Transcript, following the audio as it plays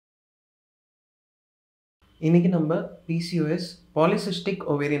இன்னைக்கு நம்ம PCOS Polycystic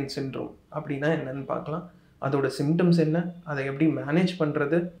Ovarian Syndrome அப்படின்னா என்னன்னு பார்க்கலாம். அதோட சிம்டம்ஸ் என்ன, அதை எப்படி மேனேஜ்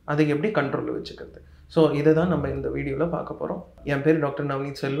பண்ணுறது, அதை எப்படி கண்ட்ரோலில் வச்சுக்கிறது. ஸோ இதை தான் நம்ம இந்த வீடியோவில் பார்க்க போகிறோம். என் பேர் doctor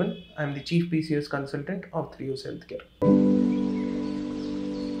Navneet Selvan. I am the chief PCOS consultant of Threos health care.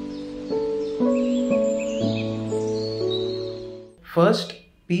 First,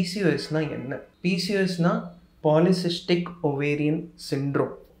 PCOSனா என்ன? PCOSனா Polycystic Ovarian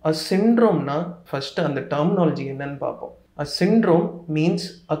Syndrome. A syndromeனா first அந்த டெர்மினாலஜி என்னன்னு பார்ப்போம். A syndrome means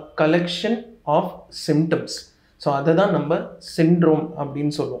a collection of symptoms. So அதை தான் நம்ம சிண்ட்ரோம்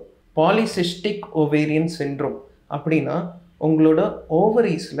அப்படின்னு சொல்லுவோம். பாலிசிஸ்டிக் ஓவேரியன் சிண்ட்ரோம் அப்படின்னா உங்களோட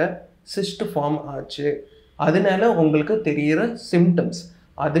ஓவரீஸில் சிஸ்ட் ஃபார்ம் ஆச்சு, அதனால உங்களுக்கு தெரிகிற சிம்டம்ஸ்,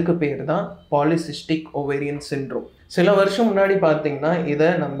 அதுக்கு பேர் தான் பாலிசிஸ்டிக் ஓவேரியன் சிண்ட்ரோம். சில வருஷம் முன்னாடி பார்த்தீங்கன்னா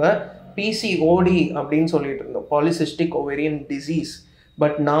இதை நம்ம PCOD அப்படின்னு சொல்லிட்டு இருந்தோம், polycystic ovarian disease.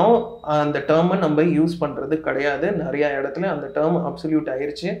 But now அந்த டேர்மை நம்ம யூஸ் பண்ணுறது கிடையாது. நிறையா இடத்துல அந்த டேர்ம் அப்சல்யூட்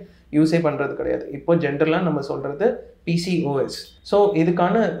ஆயிடுச்சு, யூஸே பண்ணுறது கிடையாது. இப்போ ஜென்ரலாக நம்ம சொல்கிறது PCOS. ஸோ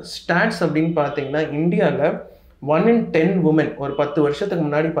இதுக்கான ஸ்டாட்ஸ் அப்படின்னு பார்த்தீங்கன்னா இந்தியாவில் 1 in 10 உமன், ஒரு 10 வருஷத்துக்கு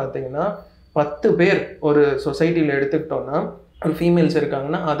முன்னாடி பார்த்தீங்கன்னா 10 பேர் ஒரு சொசைட்டியில் எடுத்துக்கிட்டோன்னா, ஒரு ஃபீமேல்ஸ்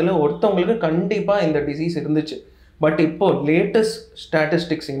இருக்காங்கன்னா அதில் ஒருத்தவங்களுக்கு கண்டிப்பாக இந்த டிசீஸ் இருந்துச்சு. பட் இப்போது லேட்டஸ்ட்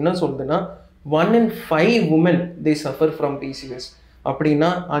ஸ்டாட்டிஸ்டிக்ஸ் என்ன சொல்லுதுன்னா 1 in 5 woman they suffer from PCOS. அப்படின்னா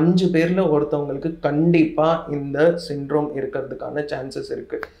 5 பேரில் ஒருத்தவங்களுக்கு கண்டிப்பாக இந்த சிண்ட்ரோம் இருக்கிறதுக்கான சான்சஸ்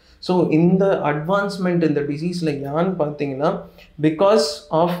இருக்குது. ஸோ இந்த அட்வான்ஸ்மெண்ட் இந்த டிசீஸில் ஏன்னு பார்த்தீங்கன்னா because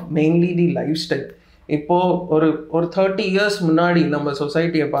of mainly the life style. இப்போது ஒரு 30 இயர்ஸ் முன்னாடி நம்ம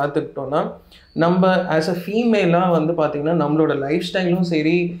சொசைட்டியை பார்த்துக்கிட்டோன்னா, நம்ம ஆஸ் அ ஃபீமேலாக வந்து பார்த்திங்கன்னா நம்மளோட லைஃப் ஸ்டைலும்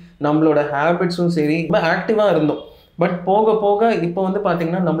சரி, நம்மளோட ஹேபிட்ஸும் சரி, ரொம்ப ஆக்டிவாக இருந்தோம். பட் போக போக இப்போ வந்து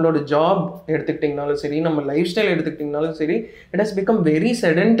பார்த்திங்கன்னா நம்மளோட ஜாப் எடுத்துக்கிட்டிங்கனாலும் சரி, நம்ம லைஃப் ஸ்டைல் எடுத்துக்கிட்டிங்கனாலும் சரி, it has become very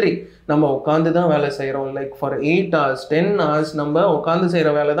sedentary. நம்ம உட்காந்து தான் வேலை செய்கிறோம். லைக் ஃபார் 8 hours 10 hours நம்ம உட்காந்து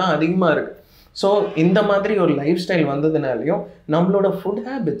செய்கிற வேலை தான் அதிகமாக இருக்குது. ஸோ இந்த மாதிரி ஒரு லைஃப் ஸ்டைல் வந்ததுனாலையும் நம்மளோட ஃபுட்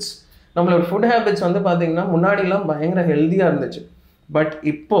ஹேபிட்ஸ் வந்து பார்த்திங்கன்னா முன்னாடிலாம் பயங்கர ஹெல்த்தியாக இருந்துச்சு. பட்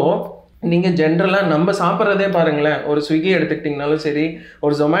இப்போது நீங்கள் ஜென்ரலாக நம்ம சாப்பிட்றதே பாருங்களேன், ஒரு ஸ்விக்கி எடுத்துக்கிட்டிங்கனாலும் சரி,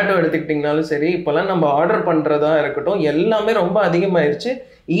 ஒரு ஜொமேட்டோ எடுத்துக்கிட்டிங்கனாலும் சரி, இப்போல்லாம் நம்ம ஆர்டர் பண்ணுறதா இருக்கட்டும், எல்லாமே ரொம்ப அதிகமாகிருச்சு.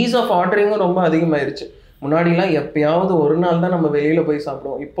 ஈஸ் ஆஃப் ஆர்டரிங்கும் ரொம்ப அதிகமாகிருச்சு. முன்னாடிலாம் எப்பயாவது ஒரு நாள் தான் நம்ம வெளியில் போய்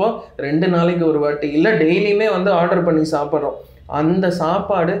சாப்பிடுவோம். இப்போது 2 நாளைக்கு ஒரு வாட்டி, இல்லை டெய்லியுமே வந்து ஆர்டர் பண்ணி சாப்பிட்றோம். அந்த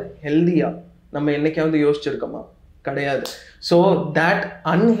சாப்பாடு ஹெல்தியாக நம்ம என்றைக்காவது யோசிச்சிருக்கோமா? கிடையாது. So that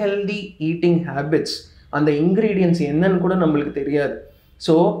unhealthy eating habits, அந்த இன்க்ரீடியன்ட்ஸ் என்னன்னு கூட நம்மளுக்கு தெரியாது.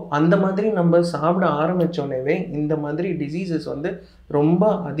 ஸோ அந்த மாதிரி நம்ம சாப்பிட ஆரம்பித்தோடனே இந்த மாதிரி டிசீசஸ் வந்து ரொம்ப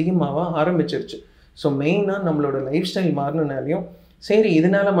அதிகமாக ஆரம்பிச்சிருச்சு. ஸோ மெயினாக நம்மளோட லைஃப் ஸ்டைல் மாறினாலையும் சரி,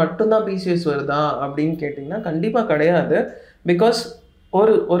 இதனால மட்டும்தான் PCOS வருதா அப்படின்னு கேட்டிங்கன்னா கண்டிப்பாக கிடையாது. பிகாஸ்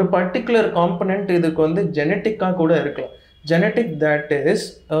ஒரு பர்டிகுலர் காம்பனண்ட் இதுக்கு வந்து ஜெனட்டிக்காக கூட இருக்கலாம். ஜெனட்டிக் தட் இஸ்,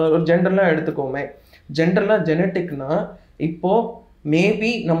 ஒரு ஜென்ரலாக எடுத்துக்கோமே, ஜென்ரலாக ஜெனட்டிக்னா இப்போது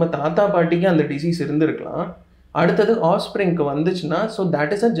மேபி நம்ம தாத்தா பாட்டிக்கு அந்த டிசீஸ் இருந்திருக்கலாம், அடுத்தது ஆஸ்பிரிங்க்கு வந்துச்சுன்னா, so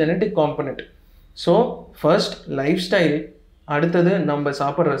that is a genetic component. So first life style, அடுத்தது நம்ம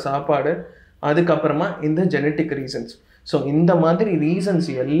சாப்பிட்ற சாப்பாடு, அதுக்கப்புறமா இந்த ஜெனட்டிக் ரீசன்ஸ். ஸோ இந்த மாதிரி ரீசன்ஸ்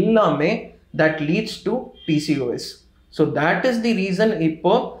எல்லாமே that leads to PCOS. So that is the reason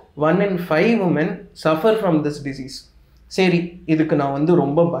இப்போது 1 in 5 woman suffer from this disease. சரி, இதுக்கு நான் வந்து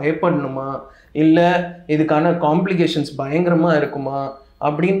ரொம்ப பயப்படணுமா, இல்லை இதுக்கான காம்ப்ளிகேஷன்ஸ் பயங்கரமாக இருக்குமா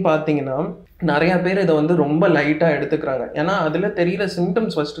அப்படின்னு பார்த்தீங்கன்னா நிறையா பேர் இதை வந்து ரொம்ப லைட்டாக எடுத்துக்கிறாங்க. ஏன்னா அதில் தெரிகிற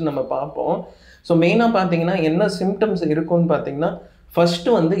சிம்டம்ஸ் ஃபஸ்ட்டு நம்ம பார்ப்போம். ஸோ மெயினாக பார்த்தீங்கன்னா என்ன சிம்டம்ஸ் இருக்குன்னு பார்த்தீங்கன்னா,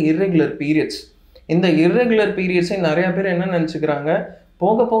 ஃபஸ்ட்டு வந்து இர்ரெகுலர் பீரியட்ஸ். இந்த இர்ரெகுலர் பீரியட்ஸை நிறையா பேர் என்ன நினச்சிக்கிறாங்க,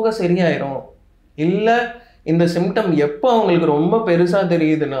 போக போக சரியாயிரும். இல்லை இந்த சிம்டம் எப்போ அவங்களுக்கு ரொம்ப பெருசாக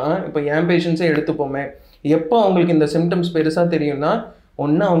தெரியுதுன்னா, இப்போ என் பேஷண்ட்ஸே எடுத்துப்போமே, எப்போ அவங்களுக்கு இந்த சிம்டம்ஸ் பெருசாக தெரியும்னா,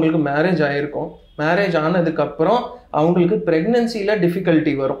 ஒன்று அவங்களுக்கு மேரேஜ் ஆகிருக்கும், மேரேஜ் ஆனதுக்கப்புறம் அவங்களுக்கு ப்ரெக்னென்சியில்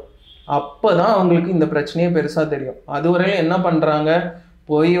டிஃபிகல்ட்டி வரும், அப்போ தான் அவங்களுக்கு இந்த பிரச்சனையே பெருசாக தெரியும். அதுவரையிலும் என்ன பண்ணுறாங்க,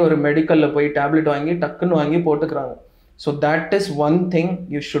 போய் ஒரு மெடிக்கலில் போய் டேப்லெட் வாங்கி டக்குன்னு வாங்கி போட்டுக்கிறாங்க. So that is one thing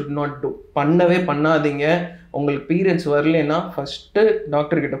you should not two. பண்ணவே பண்ணாதீங்க. உங்களுக்கு பீரியட்ஸ் வரலன்னா ஃபஸ்ட்டு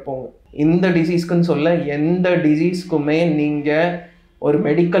டாக்டர்கிட்ட போங்க. இந்த டிசீஸ்க்குன்னு சொல்ல, எந்த டிசீஸ்க்குமே நீங்கள் ஒரு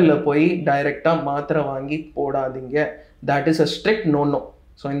மெடிக்கலில் போய் டைரெக்டாக மாத்திரை வாங்கி போடாதீங்க. That is a strict no.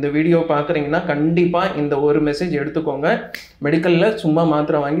 So இந்த வீடியோ பார்க்குறீங்கன்னா கண்டிப்பாக இந்த ஒரு மெசேஜ் எடுத்துக்கோங்க, மெடிக்கலில் சும்மா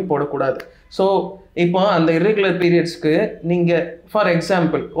மாத்திரை வாங்கி போடக்கூடாது. ஸோ இப்போ அந்த இர்ரெகுலர் பீரியட்ஸ்க்கு நீங்கள் ஃபார்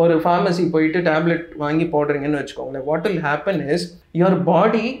எக்ஸாம்பிள் ஒரு ஃபார்மசி போயிட்டு டேப்லெட் வாங்கி போடுறீங்கன்னு வச்சுக்கோங்களேன். What will happen is your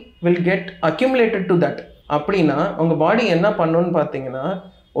body will get accumulated to that. அப்படின்னா உங்கள் பாடி என்ன பண்ணணும்னு பார்த்தீங்கன்னா,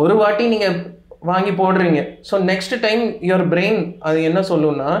 ஒரு வாட்டி நீங்கள் வாங்கி போடுறீங்க, so next time your brain அது என்ன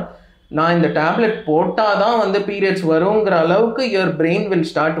சொல்லுன்னா, நான் இந்த டேப்லெட் போட்டால் தான் வந்து பீரியட்ஸ் வருங்கிற அளவுக்கு your brain will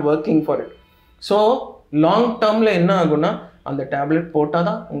start working for it. So long டேர்மில் என்ன ஆகும்னா அந்த டேப்லெட் போட்டால்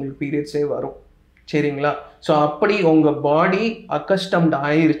தான் உங்களுக்கு பீரியட்ஸே வரும். சரிங்களா? ஸோ அப்படி உங்கள் பாடி அக்கஸ்டம்ட்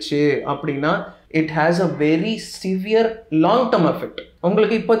ஆயிடுச்சு அப்படின்னா it has a very severe long term effect.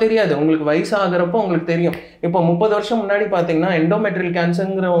 உங்களுக்கு இப்போ தெரியாது, உங்களுக்கு வயசாகிறப்போ உங்களுக்கு தெரியும். இப்போ 30 வருஷம் முன்னாடி பார்த்தீங்கன்னா எண்டோமெட்ரியல்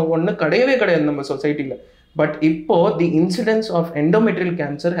கேன்சருங்கிற ஒன்று கிடையவே கிடையாது நம்ம சொசைட்டியில். பட் இப்போ தி incidence of endometrial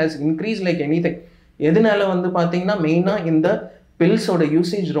cancer has increase like anything. எதனால வந்து பார்த்தீங்கன்னா மெயினாக இந்த பில்ஸோட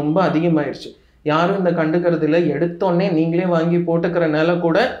யூசேஜ் ரொம்ப அதிகமாகிடுச்சு. யாரும் இந்த கண்டுக்கிறது இல்லை. எடுத்தோடனே நீங்களே வாங்கி போட்டுக்கிறனால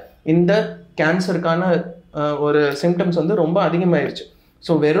கூட இந்த கேன்சருக்கான ஒரு சிம்டம்ஸ் வந்து ரொம்ப அதிகமாகிடுச்சு.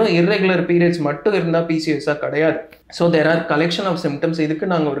 ஸோ வெறும் இர்ரெகுலர் பீரியட்ஸ் மட்டும் இருந்தால் பிசிஓஎஸ்ஸாக கிடையாது. So there are collection of symptoms. இதுக்கு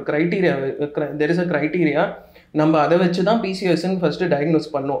நாங்கள் ஒரு criteria, there is a criteria. நம்ம அதை வச்சு தான் பிசிஓஎஸ்ன்னு ஃபஸ்ட்டு டயக்னோஸ்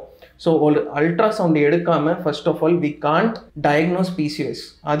பண்ணுவோம். ஸோ ஒரு அல்ட்ராசவுண்ட் எடுக்காமல் first of all we can't diagnose PCOS.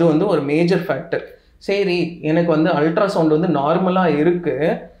 அது வந்து ஒரு மேஜர் ஃபேக்டர். சரி, எனக்கு வந்து அல்ட்ராசவுண்ட் வந்து நார்மலாக இருக்குது,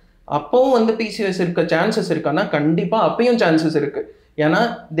 அப்போவும் வந்து பிசிஓஎஸ் இருக்க சான்சஸ் இருக்கான்னா கண்டிப்பாக அப்பயும் சான்சஸ் இருக்குது. ஏன்னா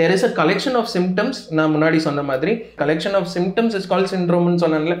there is a collection of symptoms. நான் முன்னாடி சொன்ன மாதிரி collection of symptoms is called சிண்ட்ரோம்னு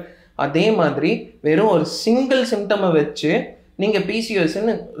சொன்னேன்ல, அதே மாதிரி வெறும் ஒரு சிங்கிள் சிம்டமை வச்சு நீங்கள்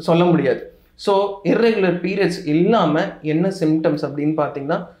பிசிஓஎஸ்ன்னு சொல்ல முடியாது. ஸோ இர்ரெகுலர் பீரியட்ஸ் இல்லாமல் என்ன சிம்டம்ஸ் அப்படின்னு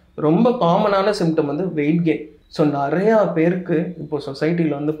பார்த்தீங்கன்னா ரொம்ப காமனான சிம்டம் வந்து வெயிட் கெயின். ஸோ நிறையா பேருக்கு இப்போ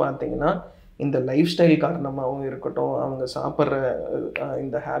சொசைட்டியில் வந்து பார்த்தீங்கன்னா இந்த லைஃப் ஸ்டைல் காரணமாகவும் இருக்கட்டும், அவங்க சாப்பிட்ற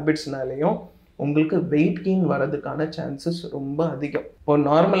இந்த ஹேபிட்ஸ்னாலேயும் உங்களுக்கு வெயிட் கெயின் வரதுக்கான சான்சஸ் ரொம்ப அதிகம். இப்போ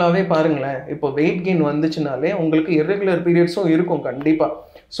நார்மலாகவே பாருங்களேன், இப்போ வெயிட் கெயின் வந்துச்சுனாலே உங்களுக்கு இர்ரெகுலர் பீரியட்ஸும் இருக்கும் கண்டிப்பாக.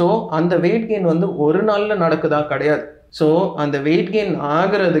 ஸோ அந்த வெயிட் கெயின் வந்து ஒரு நாளில் நடக்குதா? கிடையாது. ஸோ அந்த weight gain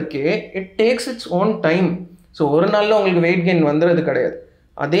ஆகிறதுக்கே it takes its own time. So ஒரு நாளில் உங்களுக்கு வெயிட் கெயின் வந்துறது கிடையாது.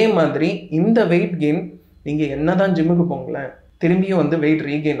 அதே மாதிரி இந்த வெயிட் கெயின் நீங்கள் என்ன தான் ஜிம்முக்கு போங்களேன், திரும்பியும் வந்து வெயிட்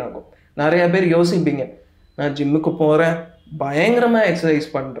ரீகெயின் ஆகும். நிறையா பேர் யோசிப்பீங்க, நான் ஜிம்முக்கு போகிறேன், பயங்கரமாக எக்ஸசைஸ்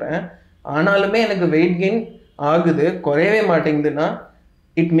பண்ணுறேன், ஆனாலுமே எனக்கு வெயிட் கெயின் ஆகுது, குறையவே மாட்டேங்குதுன்னா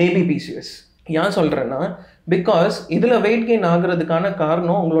இட் மே பி பிசிஓஎஸ். ஏன் சொல்கிறேன்னா, பிகாஸ் இதில் வெயிட் கெயின் ஆகுறதுக்கான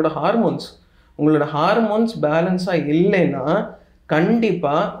காரணம் உங்களோட ஹார்மோன்ஸ். உங்களோட ஹார்மோன்ஸ் பேலன்ஸாக இல்லைன்னா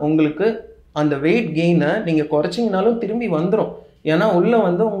கண்டிப்பாக உங்களுக்கு அந்த வெயிட் கெயினை நீங்கள் குறைச்சிங்கனாலும் திரும்பி வந்துடும். ஏன்னா உள்ளே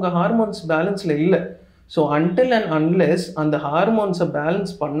வந்து உங்கள் ஹார்மோன்ஸ் பேலன்ஸில் இல்லை. ஸோ அன்டில் அண்ட் அன்லெஸ் அந்த ஹார்மோன்ஸை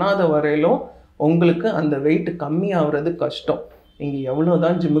பேலன்ஸ் பண்ணாத வரையிலும் உங்களுக்கு அந்த வெயிட் கம்மி ஆகுறது கஷ்டம். நீங்கள் எவ்வளோ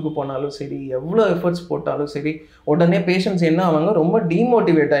தான் ஜிம்முக்கு போனாலும் சரி, எவ்வளோ எஃபர்ட்ஸ் போட்டாலும் சரி, உடனே பேஷண்ட்ஸ் என்ன ஆவாங்க, ரொம்ப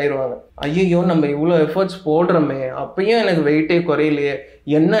டீமோட்டிவேட் ஆயிடுவாங்க. ஐயோ நம்ம இவ்வளோ எஃபர்ட்ஸ் போடுறோமே, அப்பயும் எனக்கு வெயிட்டே குறையிலையே,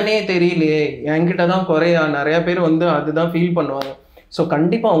 என்னன்னே தெரியலையே, என்கிட்ட தான் குறையா. நிறையா பேர் வந்து அதுதான் ஃபீல் பண்ணுவாங்க. ஸோ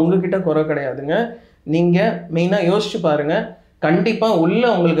கண்டிப்பாக உங்ககிட்ட குறை கிடையாதுங்க. நீங்கள் மெயினாக யோசிச்சு பாருங்கள், கண்டிப்பாக உள்ள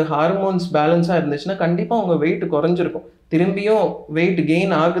உங்களுக்கு ஹார்மோன்ஸ் பேலன்ஸாக இருந்துச்சுன்னா கண்டிப்பாக உங்கள் வெயிட் குறைஞ்சிருக்கும். திரும்பியும் weight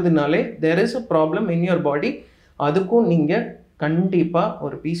gain ஆகுதுனாலே there is a problem in your body. அதுக்கும் நீங்கள் கண்டிப்பாக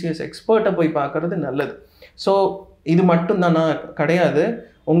ஒரு பிசிஓஎஸ் எக்ஸ்பர்ட்டை போய் பார்க்குறது நல்லது. ஸோ இது மட்டும்தானா? கிடையாது.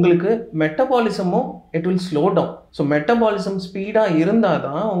 உங்களுக்கு மெட்டபாலிசமும் it will slow down. So metabolism ஸ்பீடாக இருந்தால்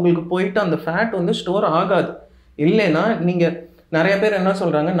தான் உங்களுக்கு போயிட்டு அந்த ஃபேட் வந்து ஸ்டோர் ஆகாது. இல்லைன்னா நீங்கள் நிறைய பேர் என்ன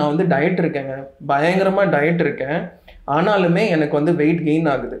சொல்கிறாங்க, நான் வந்து டயட் இருக்கேங்க, பயங்கரமாக டயட் இருக்கேன், ஆனாலுமே எனக்கு வந்து வெயிட் கெயின்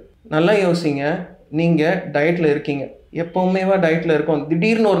ஆகுது. நல்லா யோசிங்க, நீங்கள் டயட்டில் இருக்கீங்க, எப்போவுமேவா டயட்டில் இருக்கோம்,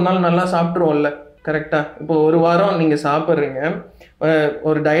 திடீர்னு ஒரு நாள் நல்லா சாப்பிட்ருவோம்ல, கரெக்டாக? இப்போ ஒரு வாரம் நீங்கள் சாப்பிட்றீங்க,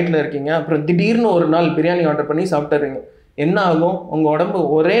 ஒரு டயட்டில் இருக்கீங்க, அப்புறம் திடீர்னு ஒரு நாள் பிரியாணி ஆர்டர் பண்ணி சாப்பிட்டுறீங்க. என்ன ஆகும்? உங்கள் உடம்பு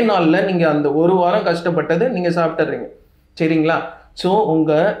ஒரே நாளில் நீங்கள் அந்த ஒரு வாரம் கஷ்டப்பட்டது நீங்கள் சாப்பிட்டுறீங்க. சரிங்களா? ஸோ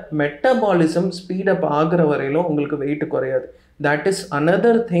உங்கள் மெட்டபாலிசம் ஸ்பீடப் ஆகிற வரையிலும் உங்களுக்கு வெயிட் குறையாது. தட் இஸ்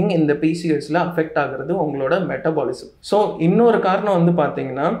அனதர் திங் இந்த பிசிஓஎஸில் அஃபெக்ட் ஆகிறது உங்களோட மெட்டபாலிசம். ஸோ இன்னொரு காரணம் வந்து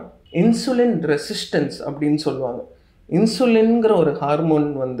பார்த்தீங்கன்னா இன்சுலின் ரெசிஸ்டன்ஸ் அப்படின்னு சொல்லுவாங்க. இன்சுலின்ங்கிற ஒரு ஹார்மோன்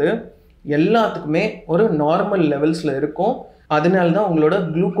வந்து எல்லாத்துக்குமே ஒரு நார்மல் லெவல்ஸில் இருக்கும். அதனால தான் உங்களோட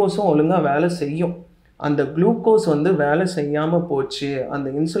குளுக்கோஸும் ஒழுங்காக வேலை செய்யும். அந்த குளுக்கோஸ் வந்து வேலை செய்யாமல் போச்சு, அந்த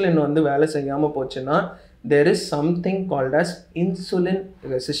இன்சுலின் வந்து வேலை செய்யாமல் போச்சுன்னா there is something called as insulin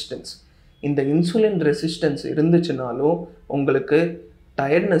resistance. இந்த இன்சுலின் ரெசிஸ்டன்ஸ் இருந்துச்சுனாலும் உங்களுக்கு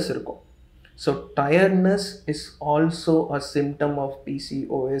டயர்ட்னஸ் இருக்கும். So tiredness is also a symptom of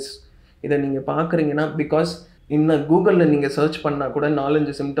PCOS. இதை நீங்கள் பார்க்குறீங்கன்னா, பிகாஸ் இன்னும் கூகுளில் நீங்கள் சர்ச் பண்ணால் கூட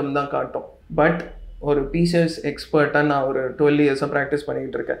 4-5 சிம்டம் தான் காட்டும். பட் ஒரு பிசிஓஎஸ் எக்ஸ்பர்ட்டாக நான் ஒரு 12 இயர்ஸாக ப்ராக்டிஸ்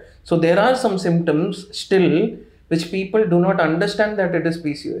பண்ணிகிட்டு இருக்கேன். So there are some symptoms still which people do not understand that it is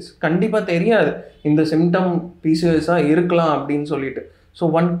PCOS. கண்டிப்பாக தெரியாது இந்த சிம்டம் பிசிஓஎஸாக இருக்கலாம் அப்படின்னு சொல்லிட்டு. So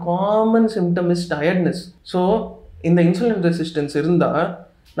one common symptom is tiredness. So இந்த இன்சுலின் ரெசிஸ்டன்ஸ் இருந்தால்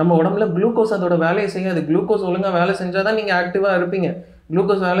நம்ம உடம்புல குளுக்கோஸ் அதோட வேலையை செய்யாது. குளுக்கோஸ் ஒழுங்காக வேலை செஞ்சால் தான் நீங்கள் ஆக்டிவாக இருப்பீங்க.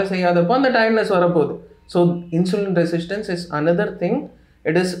 குளுக்கோஸ் வேலை செய்யாதப்போ அந்த டயர்ட்னஸ் வரப்போகுது. So insulin resistance is another thing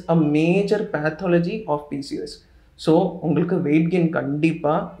it is a major pathology of PCOS. So உங்களுக்கு வெயிட் கெயின்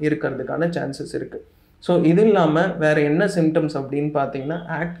கண்டிப்பாக இருக்கிறதுக்கான சான்சஸ் இருக்குது. ஸோ இது இல்லாமல் வேறு என்ன சிம்டம்ஸ் அப்படின்னு பார்த்தீங்கன்னா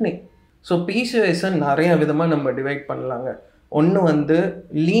ஆக்னே. ஸோ பிசிஓஎஸை நிறைய விதமாக நம்ம டிவைட் பண்ணலாங்க. ஒன்று வந்து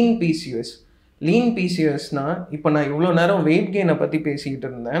லீன் பிசிஓஎஸ். லீன் பிசிஓஎஸ்னால் இப்போ நான் இவ்வளோ நேரம் வெயிட் கெயினை பற்றி பேசிக்கிட்டு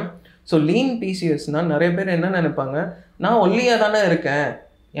இருந்தேன். ஸோ லீன் பிசிஓஎஸ்னால் நிறைய பேர் என்ன நினைப்பாங்க, நான் ஒல்லியாக தானே இருக்கேன்,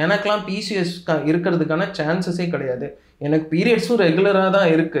 எனக்கெலாம் பிசிஓஎஸ் இருக்கிறதுக்கான சான்சஸே கிடையாது, எனக்கு பீரியட்ஸும் ரெகுலராக தான்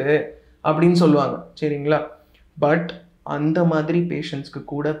இருக்குது அப்படின்னு சொல்லுவாங்க. சரிங்களா? பட் அந்த மாதிரி பேஷண்ட்ஸ்க்கு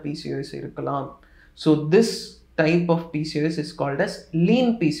கூட பிசிஓஎஸ் இருக்கலாம். So this type of PCOS is called as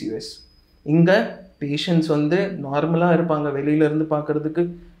lean PCOS. இங்கே பேஷண்ட்ஸ் வந்து நார்மலாக இருப்பாங்க, வெளியிலேருந்து பார்க்குறதுக்கு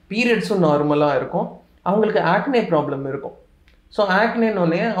பீரியட்ஸும் நார்மலாக இருக்கும், அவங்களுக்கு ஆக்னே ப்ராப்ளம் இருக்கும். ஸோ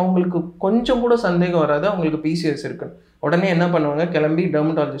ஆக்னேன்னொடனே அவங்களுக்கு கொஞ்சம் கூட சந்தேகம் வராது அவங்களுக்கு பிசிஓஎஸ் இருக்குன்னு. உடனே என்ன பண்ணுவாங்க, கிளம்பி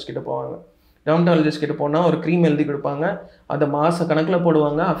டெர்மட்டாலஜிஸ்ட் கிட்ட போவாங்க. டெர்மட்டாலஜிஸ்ட் கிட்ட போனால் ஒரு க்ரீம் எழுதி கொடுப்பாங்க, அதை மாத கணக்கில்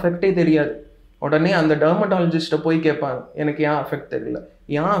போடுவாங்க, அஃபெக்டே தெரியாது. உடனே அந்த டெர்மட்டாலஜிஸ்ட்டை போய் கேட்பாங்க, எனக்கு ஏன் அஃபெக்ட் தெரியல.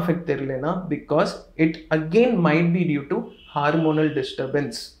 ஏன் அஃபெக்ட் தெரியலனா because it again might be due to hormonal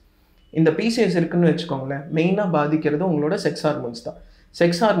disturbance. இந்த பிசிஓஎஸ் இருக்குன்னு வச்சுக்கோங்களேன், மெயினாக பாதிக்கிறது உங்களோட செக்ஸ் ஹார்மோன்ஸ் தான்.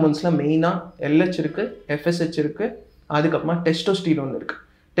 செக்ஸ் ஹார்மோன்ஸில் மெயினாக எல்ஹெச் இருக்குது, எஃப்எஸ்ஹெச் இருக்குது, அதுக்கப்புறமா டெஸ்டோஸ்டீரோன் இருக்குது.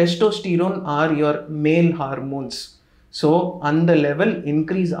 டெஸ்டோஸ்டீரோன் ஆர் யுவர் மேல் ஹார்மோன்ஸ். ஸோ அந்த லெவல்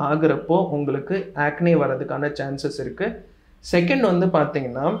இன்க்ரீஸ் ஆகிறப்போ உங்களுக்கு ஆக்னே வரதுக்கான சான்சஸ் இருக்குது. செகண்ட் வந்து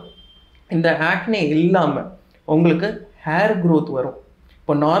பார்த்தீங்கன்னா, இந்த ஆக்னே இல்லாமல் உங்களுக்கு ஹேர் க்ரோத் வரும்.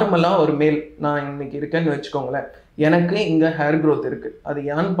 இப்போ நார்மலாக ஒரு மேல் நான் இன்னைக்கு இருக்கேன்னு வச்சுக்கோங்களேன், எனக்கு இங்கே ஹேர் க்ரோத் இருக்குது. அது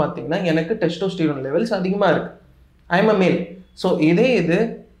ஏன்னு பார்த்தீங்கன்னா எனக்கு டெஸ்டோஸ்டீரோன் லெவல்ஸ் அதிகமாக இருக்குது, ஐ எம் அ மேல். ஸோ இதே இது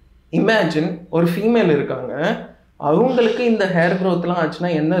இமேஜின் ஒரு ஃபீமேல் இருக்காங்க, அவங்களுக்கு இந்த ஹேர் க்ரோத்லாம்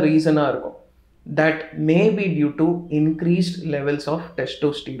ஆச்சுன்னா என்ன ரீசனாக இருக்கும்? That may be due to increased levels of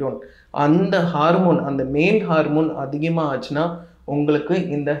testosterone. அந்த ஹார்மோன், அந்த மேல் ஹார்மோன் அதிகமாக ஆச்சுன்னா உங்களுக்கு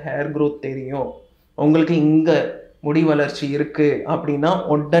இந்த ஹேர் க்ரோத் தெரியும். உங்களுக்கு இங்கே முடி வளர்ச்சி இருக்குது அப்படின்னா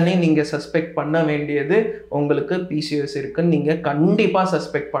உடனே நீங்கள் சஸ்பெக்ட் பண்ண வேண்டியது உங்களுக்கு பிசிஓஎஸ் இருக்குன்னு நீங்கள் கண்டிப்பாக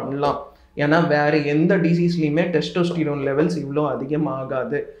சஸ்பெக்ட் பண்ணலாம். ஏன்னா வேறு எந்த டிசீஸ்லையுமே டெஸ்டோஸ்டீரோன் லெவல்ஸ் இவ்வளோ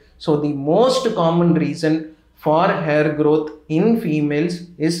அதிகமாகாது. So the most common reason for hair growth in females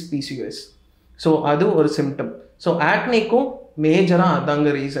is PCOS. So அது ஒரு சிம்டம். ஸோ ஆக்னேக்கும் மேஜராக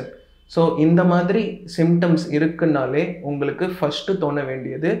அதாங்க ரீசன். ஸோ இந்த மாதிரி சிம்டம்ஸ் இருக்குன்னாலே உங்களுக்கு ஃபஸ்ட்டு தோண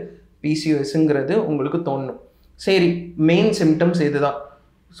வேண்டியது பிசிஓஎஸ்ங்கிறது உங்களுக்கு தோணும். சரி, மெயின் சிம்டம்ஸ் இதுதான்.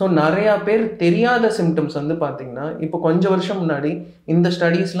 ஸோ நிறையா பேர் தெரியாத சிம்டம்ஸ் வந்து பார்த்திங்கன்னா, இப்போ கொஞ்சம் வருஷம் முன்னாடி இந்த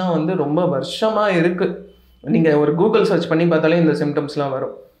ஸ்டடீஸ்லாம் வந்து ரொம்ப வருஷமாக இருக்குது. நீங்கள் ஒரு கூகுள் சர்ச் பண்ணி பார்த்தாலே இந்த சிம்டம்ஸ்லாம்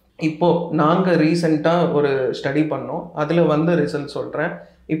வரும். இப்போது நாங்கள் ரீசெண்டாக ஒரு ஸ்டடி பண்ணோம், அதில் வந்து ரிசல்ட் சொல்கிறேன்.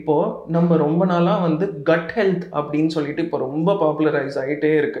 இப்போது நம்ம ரொம்ப நாளாக வந்து கட் ஹெல்த் அப்படின்னு சொல்லிட்டு இப்போ ரொம்ப பாப்புலரைஸ்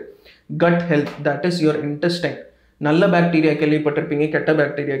ஆகிட்டே இருக்குது. Cut health, that is your intestine. நல்ல பாக்டீரியா கேள்விப்பட்டிருப்பீங்க, கெட்ட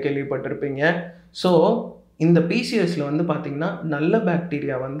பாக்டீரியா கேள்விப்பட்டிருப்பீங்க. ஸோ இந்த பிசிஓஎஸில் வந்து பார்த்திங்கன்னா நல்ல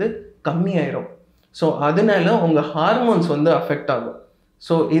பாக்டீரியா வந்து கம்மியாயிரும். ஸோ அதனால உங்கள் ஹார்மோன்ஸ் வந்து அஃபெக்ட் ஆகும்.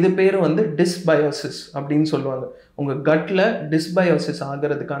 ஸோ இது பேர் வந்து டிஸ்பயோசிஸ் அப்படின்னு சொல்லுவாங்க. உங்கள் கட்டில் டிஸ்பயோசிஸ்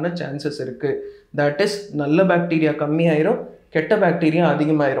ஆகிறதுக்கான சான்சஸ் இருக்குது. தட் இஸ் நல்ல பாக்டீரியா கம்மியாயிரும், கெட்ட பாக்டீரியா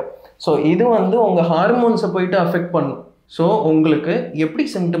அதிகமாயிரும். ஸோ இது வந்து உங்கள் ஹார்மோன்ஸை போயிட்டு அஃபெக்ட் பண்ணும். ஸோ உங்களுக்கு எப்படி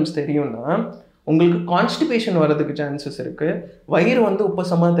சிம்டம்ஸ் தெரியும்னா, உங்களுக்கு கான்ஸ்டிபேஷன் வரதுக்கு சான்சஸ் இருக்குது. வயிறு வந்து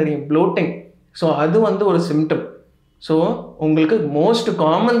உப்பசமாக தெரியும், ப்ளோட்டிங். ஸோ அது வந்து ஒரு சிம்டம். ஸோ உங்களுக்கு மோஸ்ட்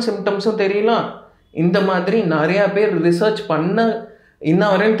காமன் சிம்டம்ஸும் தெரியலாம். இந்த மாதிரி நிறையா பேர் ரிசர்ச் பண்ண இன்ன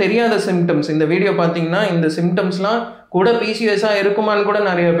வரையும் தெரியாத சிம்டம்ஸ், இந்த வீடியோ பார்த்தீங்கன்னா இந்த சிம்டம்ஸ்லாம் கூட பிசிஓஎஸாக இருக்குமான்னு கூட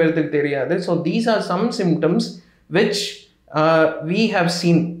நிறைய பேர்த்துக்கு தெரியாது. So these are some symptoms which we have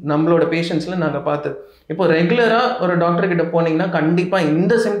seen நம்மளோட பேஷண்ட்ஸில் நாங்கள் பார்த்தது. இப்போ ரெகுலராக ஒரு டாக்டர்கிட்ட போனீங்கன்னா கண்டிப்பாக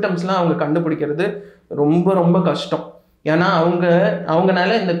இந்த சிம்டம்ஸ்லாம் அவங்க கண்டுபிடிக்கிறது ரொம்ப ரொம்ப கஷ்டம். ஏன்னா அவங்கனால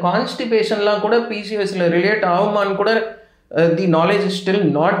இந்த கான்ஸ்டிபேஷன்லாம் கூட பிசிஓஎஸில் ரிலேட் ஆகுமான்னு கூட தி knowledge is still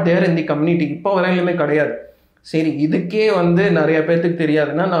not there in the community. இப்போ வரையிலுமே கிடையாது. சரி, இதுக்கே வந்து நிறைய பேர்த்துக்கு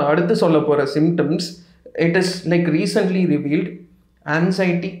தெரியாதுன்னா நான் அடுத்து சொல்ல போகிற symptoms, it is like recently revealed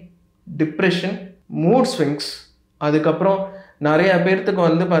anxiety, depression, mood swings. அதுக்கப்புறம் நிறையா பேர்த்துக்கு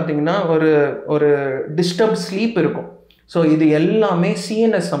வந்து பார்த்திங்கன்னா ஒரு டிஸ்டர்ப் ஸ்லீப் இருக்கும். ஸோ இது எல்லாமே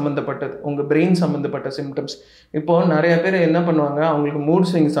சிஎன்எஸ் சம்மந்தப்பட்டது, உங்கள் பிரெயின் சம்மந்தப்பட்ட சிம்டம்ஸ். இப்போது நிறையா பேர் என்ன பண்ணுவாங்க, அவங்களுக்கு மூட்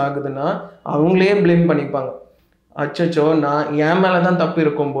ஸ்விங்ஸ் ஆகுதுன்னா அவங்களே ப்ளேம் பண்ணிப்பாங்க. அச்சோ நான் என் மேலே தான் தப்பு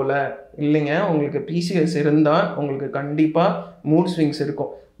இருக்கும் போல். இல்லைங்க, உங்களுக்கு பிசிஓஎஸ் இருந்தால் உங்களுக்கு கண்டிப்பாக மூட் ஸ்விங்ஸ்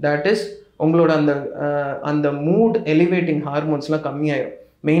இருக்கும். தட் இஸ் உங்களோட அந்த மூட் எலிவேட்டிங் ஹார்மோன்ஸ்லாம் கம்மியாயிடும்.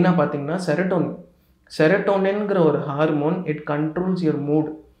 மெயினாக பார்த்தீங்கன்னா செரட்டோனின்ங்கிற ஒரு hormone, it controls your mood.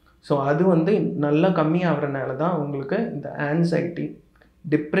 So அது வந்து நல்லா கம்மியாகிறனால தான் உங்களுக்கு இந்த ஆன்சைட்டி,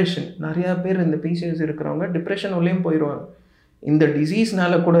 டிப்ரெஷன். நிறையா பேர் இந்த பிசிஓஎஸ் இருக்கிறவங்க டிப்ரெஷன் உள்ளேயும் போயிடுவாங்க. இந்த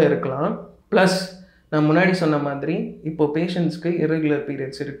டிசீஸ்னால கூட இருக்கலாம். ப்ளஸ் நான் முன்னாடி சொன்ன மாதிரி இப்போ பேஷண்ட்ஸ்க்கு இரெகுலர்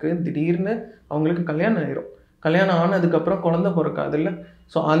பீரியட்ஸ் இருக்குது, திடீர்னு அவங்களுக்கு கல்யாணம் ஆயிரும். கல்யாணம் ஆனதுக்கப்புறம் குழந்தை பிறக்காது இல்லை.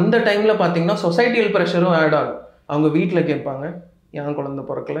 ஸோ அந்த டைமில் பார்த்தீங்கன்னா சொசைட்டியல் ப்ரெஷரும் ஆட் ஆகும். அவங்க வீட்டில் கேட்பாங்க, ஏன் குழந்தை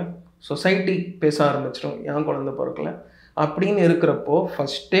பிறக்கலை, சொசைட்டி பேச ஆரம்பிச்சிடும், ஏன் குழந்தை பிறக்கலை அப்படின்னு இருக்கிறப்போ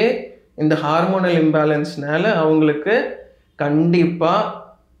ஃபஸ்ட்டே இந்த ஹார்மோனல் இம்பேலன்ஸ்னால அவங்களுக்கு கண்டிப்பாக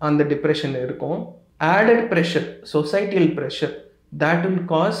அந்த டிப்ரெஷன் இருக்கும். Added pressure, societal pressure, that will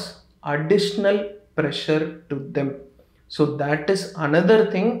cause additional pressure to them. So that is another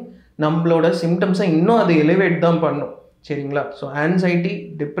thing, நம்மளோட சிம்டம்ஸை இன்னும் அது எலிவேட் தான் பண்ணும். சரிங்களா? So anxiety,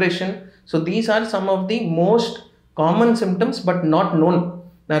 depression, so these are some of the most common symptoms but not known.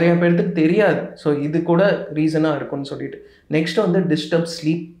 நிறைய பேர்த்துக்கு தெரியாது. So இது கூட ரீசனாக இருக்கும்னு சொல்லிட்டு. நெக்ஸ்ட் வந்து டிஸ்டர்ப்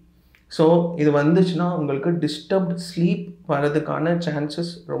ஸ்லீப். ஸோ இது வந்துச்சுன்னா உங்களுக்கு டிஸ்டர்ப்ட் ஸ்லீப் வர்றதுக்கான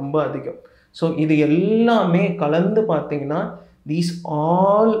சான்சஸ் ரொம்ப அதிகம். ஸோ இது எல்லாமே கலந்து பார்த்தீங்கன்னா these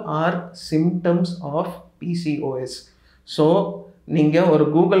all are symptoms of PCOS. So நீங்கள் ஒரு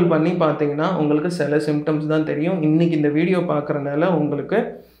கூகுள் பண்ணி பார்த்தீங்கன்னா உங்களுக்கு சில சிம்டம்ஸ் தான் தெரியும். இன்றைக்கி இந்த வீடியோ பார்க்குறனால உங்களுக்கு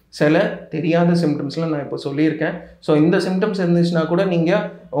சில தெரியாத சிம்டம்ஸ்லாம் நான் இப்போ சொல்லியிருக்கேன். ஸோ இந்த சிம்டம்ஸ் இருந்துச்சுன்னா கூட நீங்கள்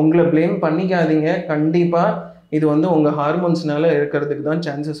உங்களை ப்ளேம் பண்ணிக்காதீங்க. கண்டிப்பாக இது வந்து உங்கள் ஹார்மோன்ஸ்னால இருக்கிறதுக்கு தான்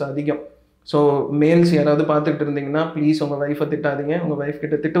சான்சஸ் அதிகம். ஸோ மேல்ஸ் யாராவது பார்த்துட்டு இருந்தீங்கன்னா ப்ளீஸ் உங்கள் ஒய்ஃபை திட்டாதீங்க. உங்கள் ஒய்ஃப்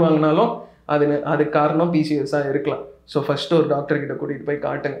கிட்ட திட்டு வாங்கினாலும் அதுக்கு காரணம் PCOS-ஆக இருக்கலாம். ஸோ ஃபஸ்ட்டு ஒரு டாக்டர்கிட்ட கூட்டிகிட்டு போய்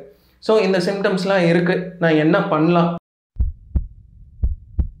காட்டுங்க. ஸோ இந்த சிம்டம்ஸ்லாம் இருக்குது, நான் என்ன பண்ணலாம்